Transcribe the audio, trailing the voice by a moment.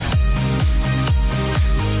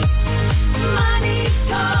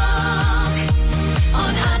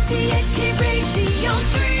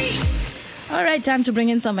All right, time to bring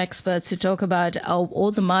in some experts to talk about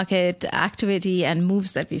all the market activity and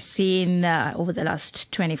moves that we've seen over the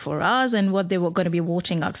last 24 hours and what they were going to be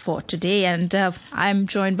watching out for today. And I'm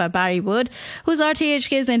joined by Barry Wood, who's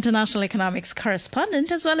RTHK's international economics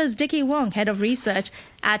correspondent, as well as Dickie Wong, head of research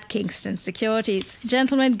at Kingston Securities.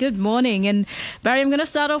 Gentlemen, good morning. And Barry, I'm going to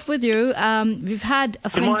start off with you. We've had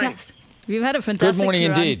a fantastic... We've had a fantastic Good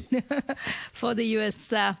morning, run indeed. for the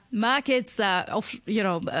U.S. Markets, an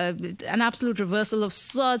absolute reversal of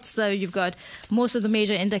sorts. So you've got most of the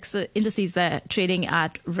major indices there trading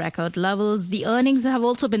at record levels. The earnings have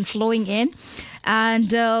also been flowing in.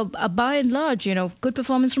 And by and large, good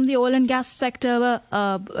performance from the oil and gas sector,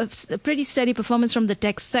 a pretty steady performance from the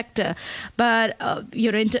tech sector. But,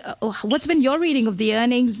 what's been your reading of the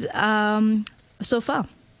earnings so far?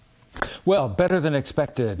 Well, better than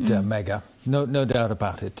expected, Megha. No doubt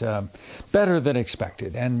about it. Better than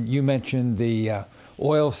expected. And you mentioned the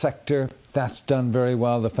oil sector. That's done very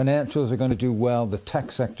well. The financials are going to do well. The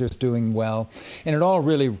tech sector is doing well. And it all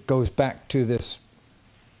really goes back to this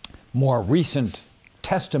more recent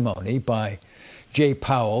testimony by Jay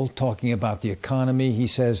Powell talking about the economy. He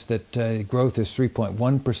says that growth is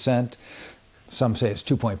 3.1%. Some say it's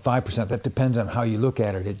 2.5%. That depends on how you look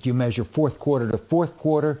at it. Do you measure fourth quarter to fourth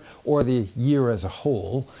quarter or the year as a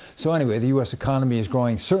whole? So anyway, the U.S. economy is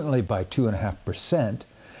growing certainly by 2.5%.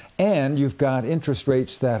 And you've got interest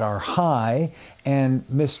rates that are high, and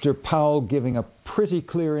Mr. Powell giving a pretty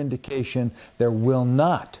clear indication there will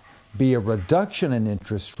not be a reduction in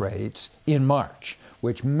interest rates in March,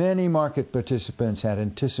 which many market participants had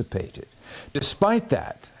anticipated. Despite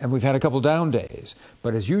that, and we've had a couple down days,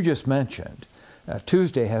 but as you just mentioned,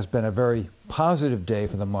 Tuesday has been a very positive day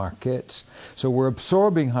for the markets. So we're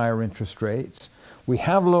absorbing higher interest rates. We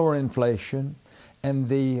have lower inflation, and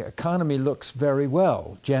the economy looks very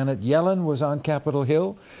well. Janet Yellen was on Capitol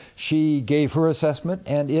Hill. She gave her assessment,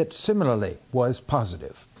 and it similarly was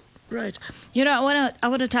positive. Right. I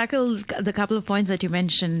want to tackle the couple of points that you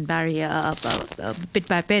mentioned, Barry, bit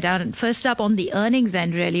by bit. And first up, on the earnings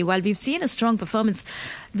end, really, while we've seen a strong performance,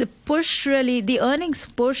 the earnings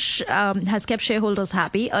push has kept shareholders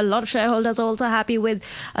happy. A lot of shareholders are also happy with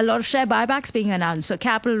a lot of share buybacks being announced, so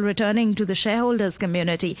capital returning to the shareholders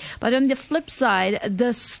community. But on the flip side,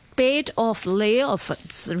 the spate of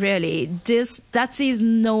layoffs, really, that sees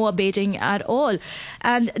no abating at all.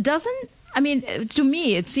 And to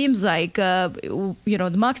me, it seems like,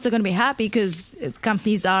 the markets are going to be happy because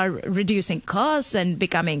companies are reducing costs and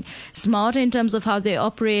becoming smart in terms of how they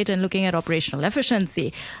operate and looking at operational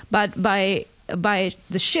efficiency. But by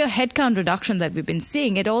the sheer headcount reduction that we've been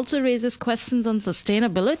seeing, it also raises questions on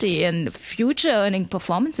sustainability and future earning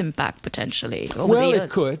performance impact potentially over the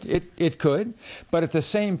years. Well, it could. But at the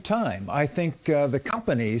same time, I think the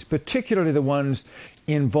companies, particularly the ones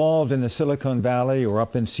involved in the Silicon Valley or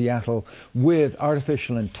up in Seattle with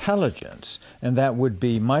artificial intelligence, and that would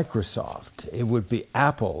be Microsoft, it would be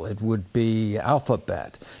Apple, it would be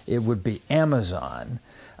Alphabet, it would be Amazon,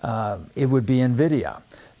 it would be NVIDIA.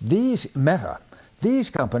 These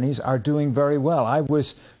companies are doing very well. I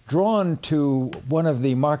was drawn to one of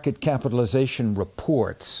the market capitalization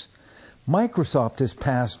reports. Microsoft has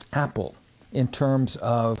passed Apple in terms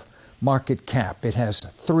of market cap. It has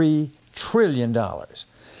 $3 trillion.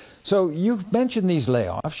 So you've mentioned these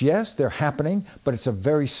layoffs. Yes, they're happening, but it's a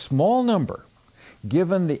very small number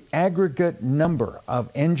given the aggregate number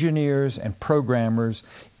of engineers and programmers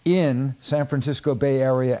in San Francisco Bay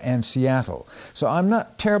Area and Seattle. So I'm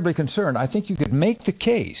not terribly concerned. I think you could make the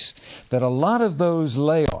case that a lot of those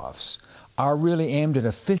layoffs are really aimed at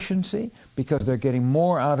efficiency because they're getting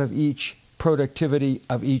more out of each productivity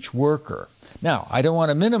of each worker. Now, I don't want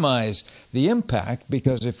to minimize the impact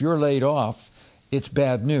because if you're laid off, it's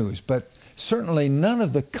bad news. But certainly none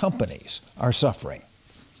of the companies are suffering.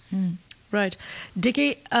 Right.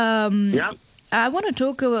 Dickie, I want to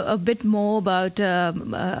talk a bit more about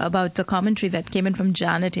the commentary that came in from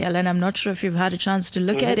Janet Yellen. I'm not sure if you've had a chance to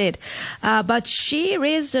look at it, but she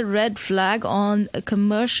raised a red flag on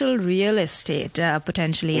commercial real estate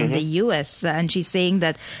potentially in the U.S. And she's saying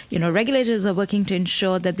that regulators are working to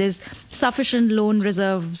ensure that there's sufficient loan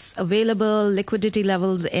reserves available, liquidity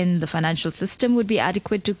levels in the financial system would be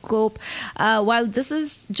adequate to cope. While this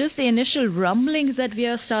is just the initial rumblings that we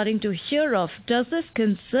are starting to hear of, does this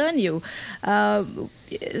concern you?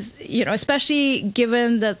 Especially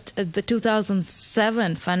given that the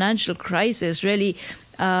 2007 financial crisis really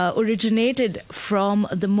originated from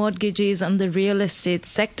the mortgages and the real estate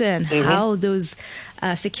sector and how those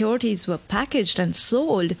securities were packaged and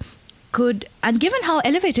sold. And given how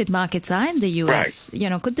elevated markets are in the U.S.,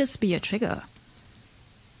 could this be a trigger?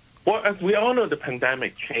 Well, as we all know, the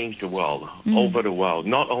pandemic changed the world, over the world,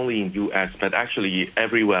 not only in U.S., but actually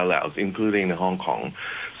everywhere else, including Hong Kong.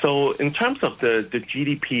 So in terms of the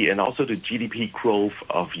GDP and also the GDP growth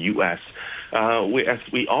of U.S., as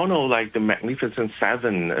we all know, like the Magnificent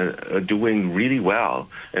Seven are doing really well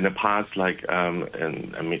in the past,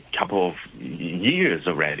 couple of years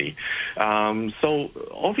already. So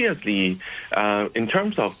obviously, in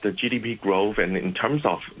terms of the GDP growth and in terms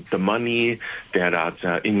of the money that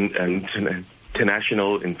are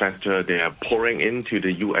international investor, they are pouring into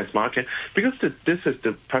the U.S. market because this is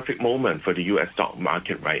the perfect moment for the U.S. stock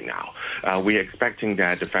market right now. We're expecting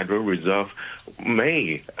that the Federal Reserve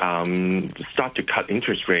may start to cut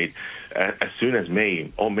interest rate as soon as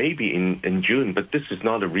May or maybe in June, but this is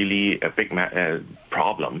not a big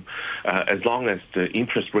problem as long as the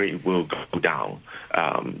interest rate will go down.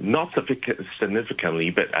 Not significantly,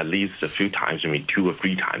 but at least a few times, 2 or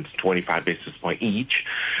 3 times, 25 basis points each.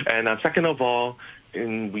 And second of all,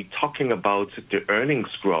 we're talking about the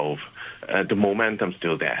earnings growth, the momentum's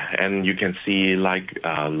still there. And you can see a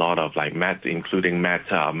lot of Meta, including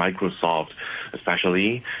Meta, Microsoft,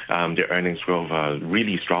 especially, the earnings growth are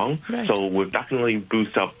really strong. Right. So we'll definitely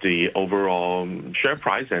boost up the overall share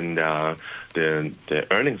price and the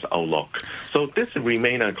earnings outlook. So this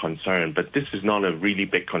remains a concern, but this is not a really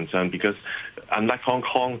big concern because unlike Hong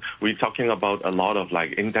Kong, we're talking about a lot of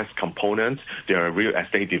index components. There are real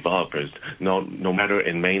estate developers, no matter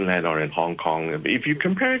in mainland or in Hong Kong. If you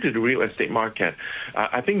compare it to the real estate market,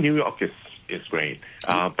 I think New York is great,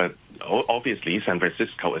 but obviously San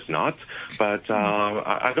Francisco is not. But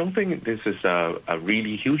I don't think this is a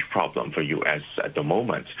really huge problem for U.S. at the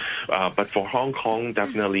moment. But for Hong Kong,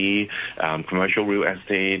 definitely commercial real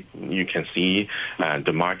estate, you can see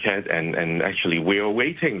the market. And actually, we are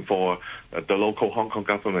waiting for the local Hong Kong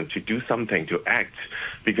government to do something to act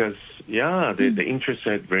because, the interest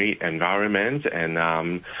rate environment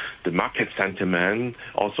and the market sentiment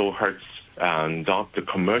also hurts not the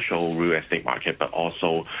commercial real estate market, but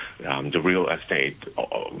also the real estate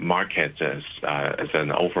market as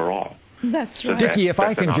an overall. That's right. Dickie, if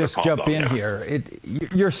I can just jump in here,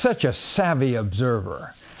 you're such a savvy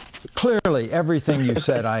observer. Clearly, everything you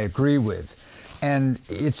said I agree with. And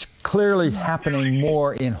it's clearly happening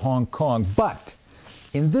more in Hong Kong. But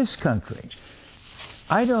in this country,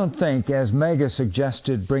 I don't think, as Megha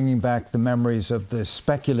suggested, bringing back the memories of the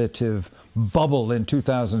speculative bubble in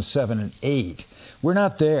 2007 and 2008, we're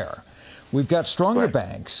not there. We've got stronger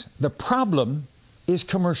banks. The problem is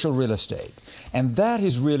commercial real estate. And that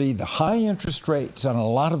is really the high interest rates on a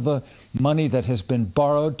lot of the money that has been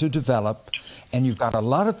borrowed to develop. And you've got a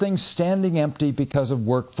lot of things standing empty because of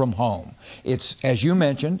work from home. It's, as you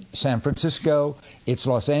mentioned, San Francisco, it's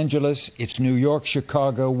Los Angeles, it's New York,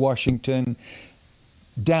 Chicago, Washington,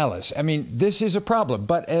 Dallas. I mean, this is a problem.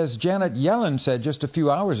 But as Janet Yellen said just a few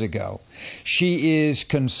hours ago, she is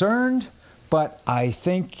concerned, but I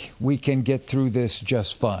think we can get through this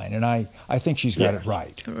just fine. And I think she's got it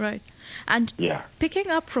right. Right. And picking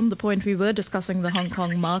up from the point we were discussing the Hong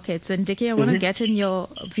Kong markets, and Dickie, I want to get in your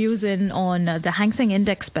views on the Hang Seng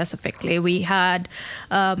Index specifically. We had,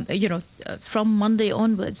 from Monday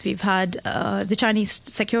onwards, we've had the Chinese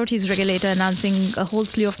securities regulator announcing a whole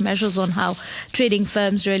slew of measures on how trading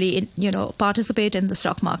firms really, participate in the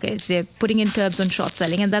stock markets. They're putting in curbs on short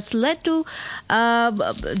selling, and that's led to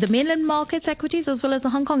the mainland markets equities as well as the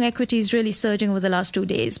Hong Kong equities really surging over the last 2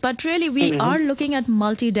 days. But really, we are looking at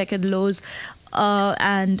multi-decade lows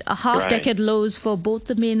and a half-decade lows for both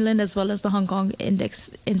the mainland as well as the Hong Kong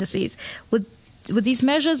indices. Would these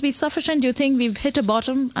measures be sufficient? Do you think we've hit a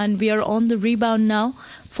bottom and we are on the rebound now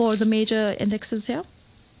for the major indexes here?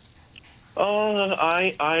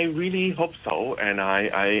 I really hope so, and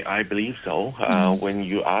I believe so. When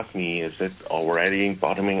you ask me, is it already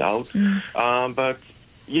bottoming out? But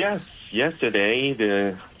yes, yesterday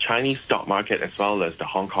the Chinese stock market as well as the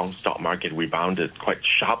Hong Kong stock market rebounded quite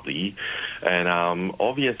sharply. And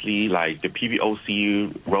obviously, the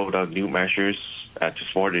PBOC rolled out new measures to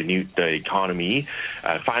support the economy.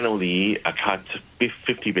 Finally, a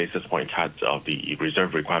 50 basis point cut of the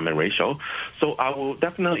reserve requirement ratio. So I will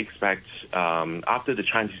definitely expect after the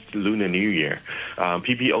Chinese Lunar New Year,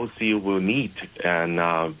 PBOC will meet and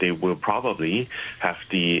they will probably have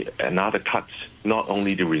another cut, not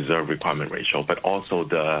only the reserve requirement ratio, but also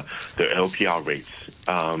the LPR rates.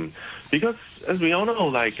 Because as we all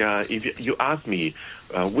know, if you ask me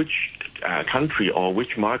which country or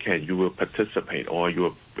which market you will participate or you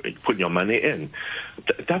will put your money in,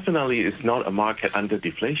 definitely it's not a market under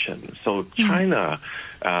deflation. So China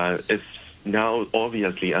is now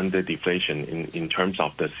obviously under deflation in terms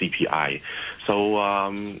of the CPI. So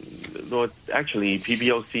actually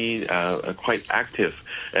PBOC are quite active,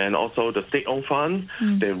 and also the state-owned fund,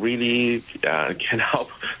 they really can help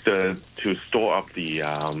to store up the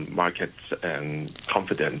markets and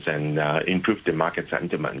confidence and improve the market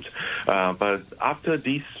sentiment. But after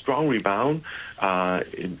this strong rebound,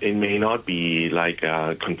 it may not be like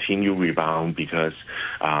a continued rebound, because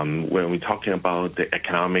when we're talking about the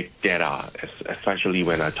economic data, especially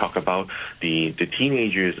when I talk about the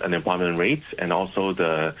teenagers' unemployment rates and also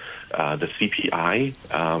the CPI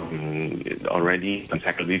already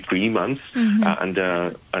consecutively 3 months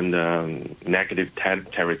under negative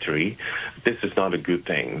territory, this is not a good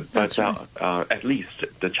thing. But at least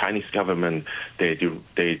the Chinese government, they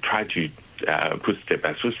try to put their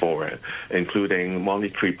best foot forward, including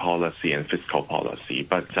monetary policy and fiscal policy.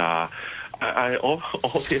 But I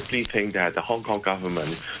obviously think that the Hong Kong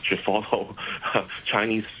government should follow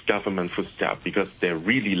Chinese government footsteps, because they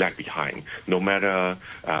really lag behind, no matter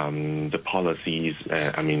the policies.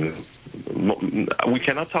 We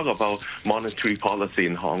cannot talk about monetary policy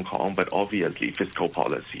in Hong Kong, but obviously fiscal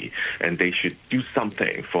policy. And they should do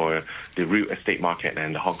something for the real estate market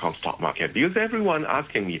and the Hong Kong stock market. Because everyone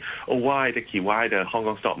asking me, why the Hong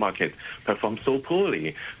Kong stock market performed so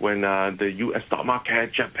poorly when the U.S. stock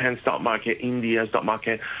market, Japan stock market, India stock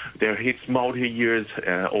market, they hit multi-years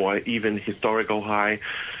or even historical high.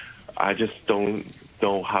 I just don't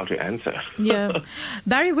know how to answer. Yeah.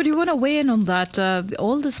 Barry, would you want to weigh in on that?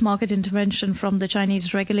 All this market intervention from the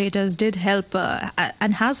Chinese regulators did help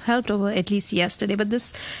and has helped over at least yesterday. But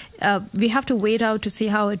this, we have to wait out to see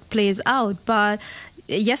how it plays out. But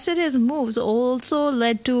yesterday's moves also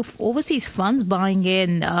led to overseas funds buying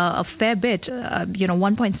in a fair bit,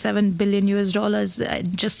 $1.7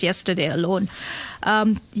 billion just yesterday alone.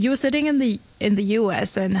 You were sitting in the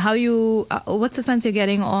U.S. and what's the sense you're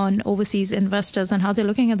getting on overseas investors and how they're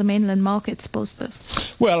looking at the mainland markets post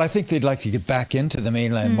this? Well, I think they'd like to get back into the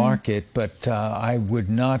mainland market, but I would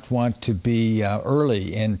not want to be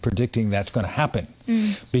early in predicting that's going to happen,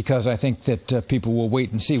 because I think that people will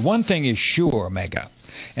wait and see. One thing is sure, Megha,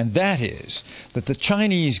 and that is that the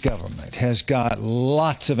Chinese government has got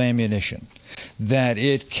lots of ammunition that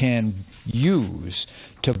it can use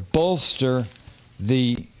to bolster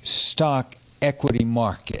the stock equity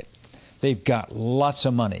market. They've got lots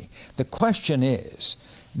of money. The question is,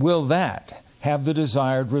 will that have the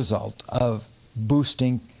desired result of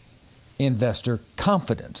boosting investor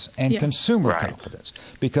confidence and consumer confidence?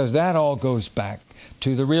 Because that all goes back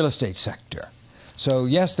to the real estate sector. So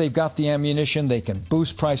yes, they've got the ammunition. They can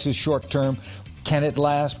boost prices short term. Can it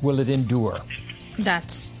last? Will it endure?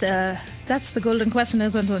 That's the golden question,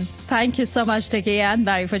 isn't it? Thank you so much, Dickie and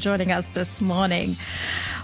Barry, for joining us this morning.